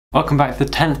Welcome back to the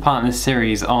 10th part in this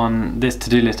series on this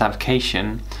to-do list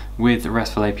application with the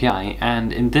RESTful API,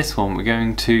 and in this one we're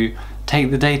going to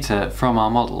take the data from our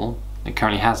model. It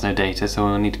currently has no data, so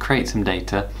we'll need to create some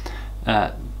data.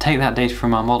 Take that data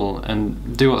from our model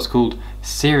and do what's called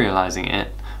serializing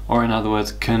it, or in other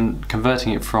words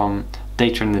converting it from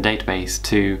data in the database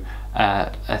to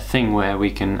a thing where we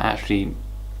can actually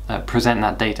present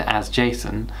that data as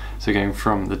JSON, so going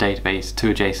from the database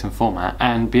to a JSON format,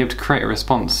 and be able to create a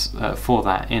response for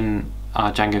that in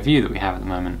our Django view that we have at the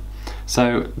moment.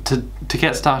 So to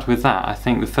get started with that, I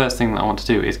think the first thing that I want to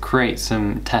do is create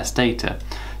some test data.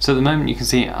 So at the moment you can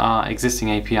see our existing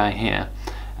API here,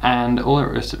 and all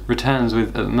it returns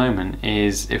with at the moment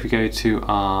is, if we go to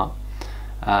our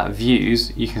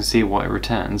views, you can see what it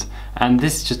returns, and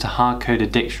this is just a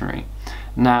hard-coded dictionary.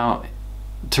 Now,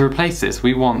 to replace this,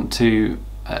 we want to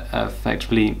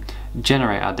effectively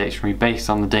generate our dictionary based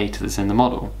on the data that's in the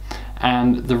model,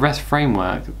 and the REST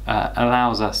framework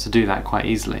allows us to do that quite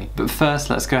easily. But first,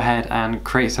 let's go ahead and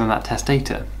create some of that test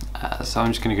data. So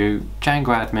I'm just going to go Django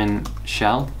admin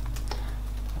shell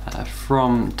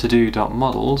from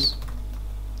todo.models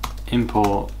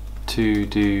import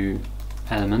todo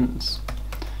elements.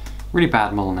 Really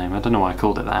bad model name, I don't know why I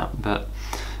called it that, but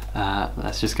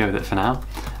let's just go with it for now,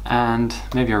 and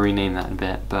maybe I'll rename that in a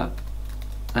bit, but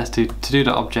let's do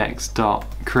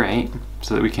todo.objects.create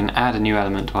so that we can add a new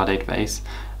element to our database,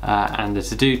 and the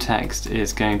to-do text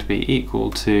is going to be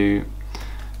equal to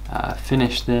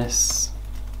finish this.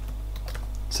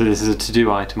 So this is a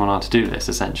to-do item on our to-do list,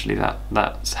 essentially.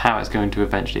 That's how it's going to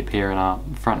eventually appear in our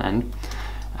front end.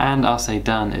 And I'll say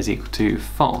done is equal to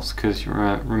false, because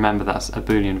remember that's a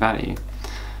Boolean value.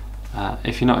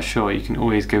 If you're not sure, you can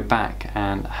always go back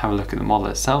and have a look at the model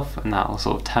itself, and that will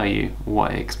sort of tell you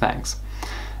what it expects.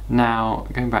 Now,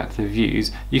 going back to the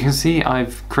views, you can see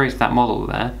I've created that model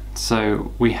there,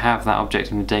 so we have that object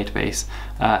in the database.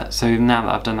 So now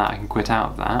that I've done that, I can quit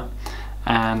out of that,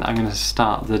 and I'm going to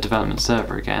start the development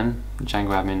server again,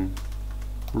 Django admin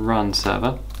run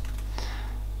server,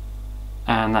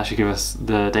 and that should give us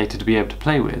the data to be able to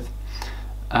play with.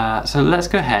 So let's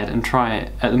go ahead and try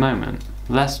it at the moment.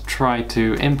 Let's try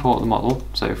to import the model,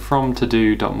 so from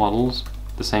todo.models,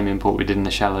 the same import we did in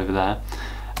the shell over there,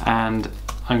 and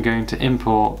I'm going to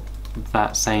import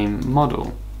that same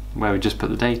model where we just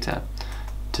put the data,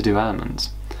 to-do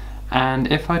elements.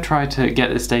 And if I try to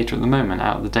get this data at the moment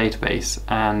out of the database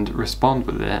and respond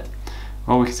with it,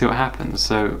 well, we can see what happens.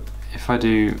 So if I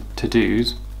do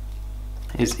to-dos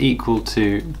is equal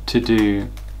to to-do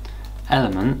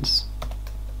elements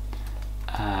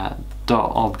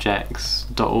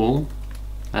 .objects.all.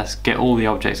 Let's get all the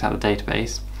objects out of the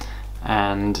database,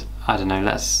 and I don't know,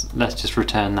 let's just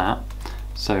return that.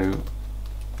 So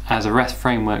as a REST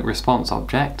framework response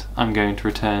object, I'm going to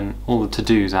return all the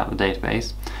to-dos out of the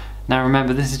database. Now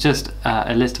remember, this is just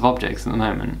a list of objects at the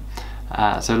moment,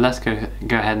 so let's go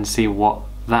ahead and see what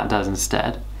that does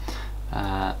instead.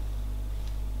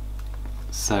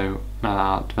 So now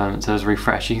our development server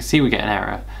refresh, you can see we get an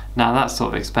error. Now that's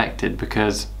sort of expected,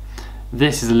 because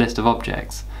this is a list of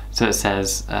objects. So it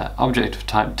says object of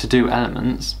type to-do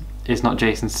elements is not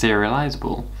JSON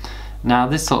serializable. Now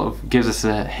this sort of gives us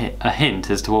a hint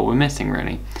as to what we're missing,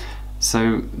 really.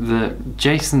 So the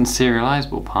JSON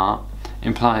serializable part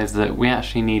implies that we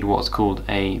actually need what's called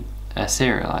a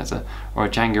serializer, or a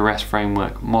Django REST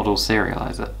framework model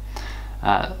serializer.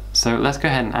 So let's go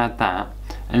ahead and add that,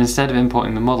 and instead of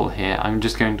importing the model here, I'm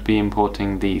just going to be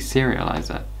importing the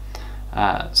serializer.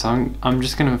 So I'm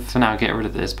just going to, for now, get rid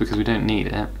of this because we don't need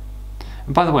it.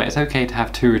 And by the way, it's okay to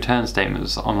have two return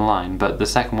statements on the line, but the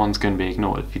second one's going to be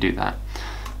ignored if you do that,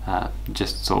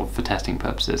 just sort of for testing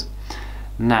purposes.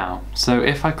 Now, so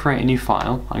if I create a new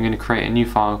file, I'm going to create a new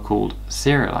file called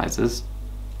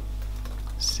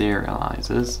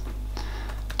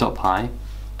serializers.py,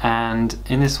 and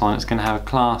in this one it's going to have a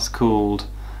class called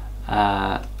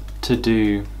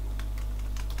to-do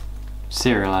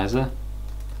serializer,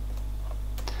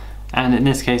 and in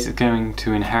this case it's going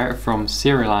to inherit from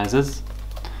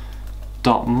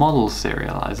serializers.model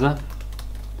serializer.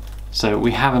 So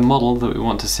we have a model that we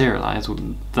want to serialize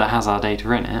that has our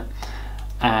data in it,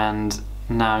 and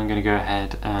now I'm going to go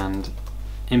ahead and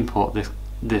import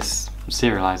this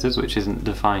serializers, which isn't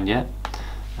defined yet,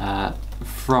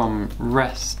 from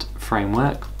REST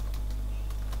framework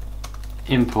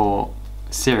import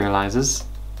serializers,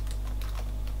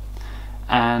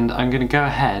 and I'm going to go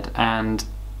ahead and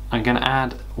I'm going to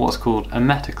add what's called a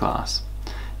meta class.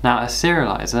 Now a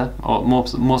serializer, or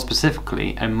more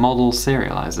specifically a model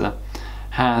serializer,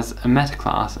 has a meta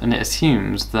class, and it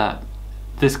assumes that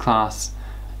this class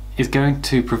is going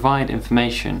to provide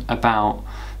information about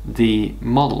the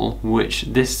model which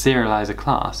this Serializer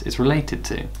class is related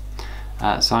to.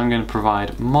 So I'm going to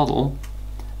provide model,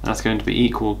 and that's going to be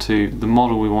equal to the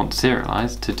model we want to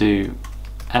serialize to do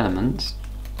elements,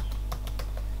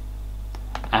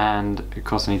 and of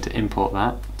course I need to import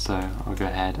that, so I'll go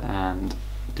ahead and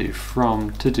do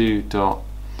from to do dot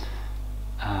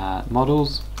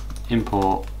models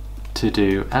import to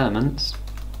do elements,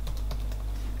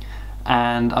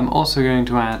 and I'm also going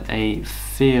to add a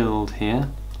field here,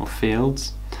 or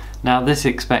fields. Now this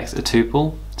expects a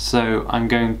tuple, so I'm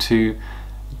going to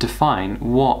define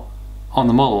what on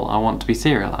the model I want to be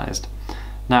serialized.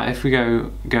 Now if we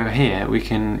go here, we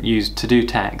can use to do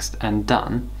text and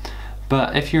done,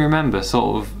 but if you remember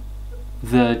sort of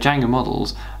the Django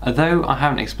models, although I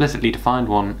haven't explicitly defined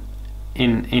one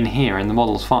in here in the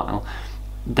models file,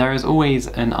 there is always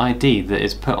an ID that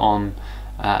is put on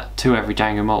to every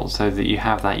Django model, so that you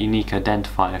have that unique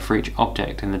identifier for each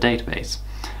object in the database.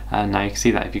 Now you can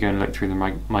see that if you go and look through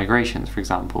the migrations, for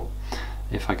example.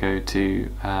 If I go to,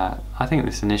 I think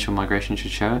this initial migration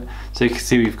should show it. So you can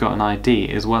see we've got an ID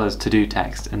as well as to do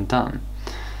text and done.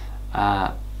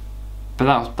 But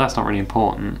that's not really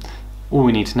important. All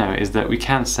we need to know is that we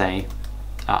can say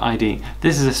ID.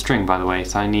 This is a string, by the way,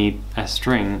 so I need a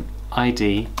string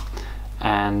ID,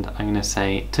 and I'm going to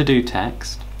say to do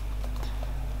text,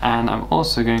 and I'm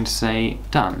also going to say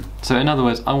done. So in other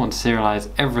words, I want to serialize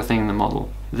everything in the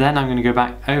model. Then I'm going to go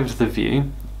back over to the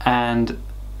view, and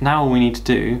now all we need to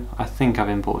do, I think I've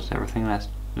imported everything,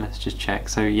 let's just check.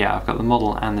 So yeah, I've got the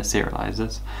model and the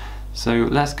serializers. So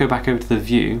let's go back over to the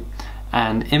view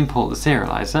and import the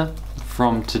serializer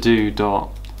from to do dot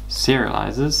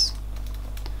serializers.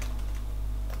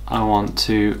 I want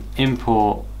to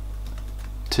import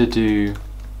to do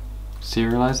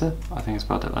serializer, I think I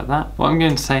spelled it like that. What I'm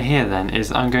going to say here then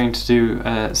is I'm going to do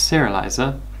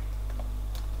serializer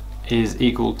is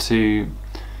equal to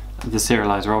the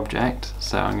serializer object,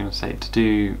 so I'm going to say to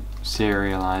do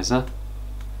serializer,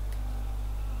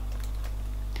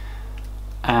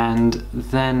 and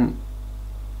then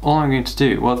all I'm going to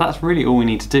do, well that's really all we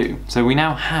need to do. So we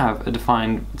now have a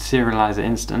defined serializer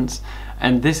instance,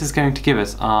 and this is going to give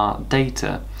us our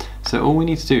data. So all we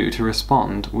need to do to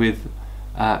respond with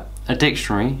a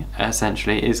dictionary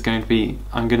essentially is going to be,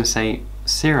 I'm going to say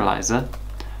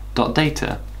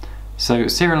serializer.data. So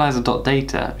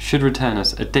serializer.data should return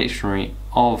us a dictionary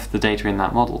of the data in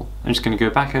that model. I'm just going to go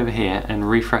back over here and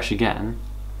refresh again.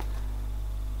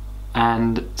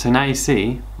 And so now you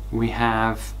see we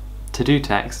have to do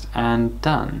text and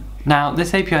done. Now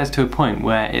this API is to a point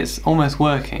where it's almost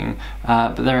working,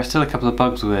 but there are still a couple of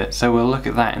bugs with it, so we'll look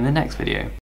at that in the next video.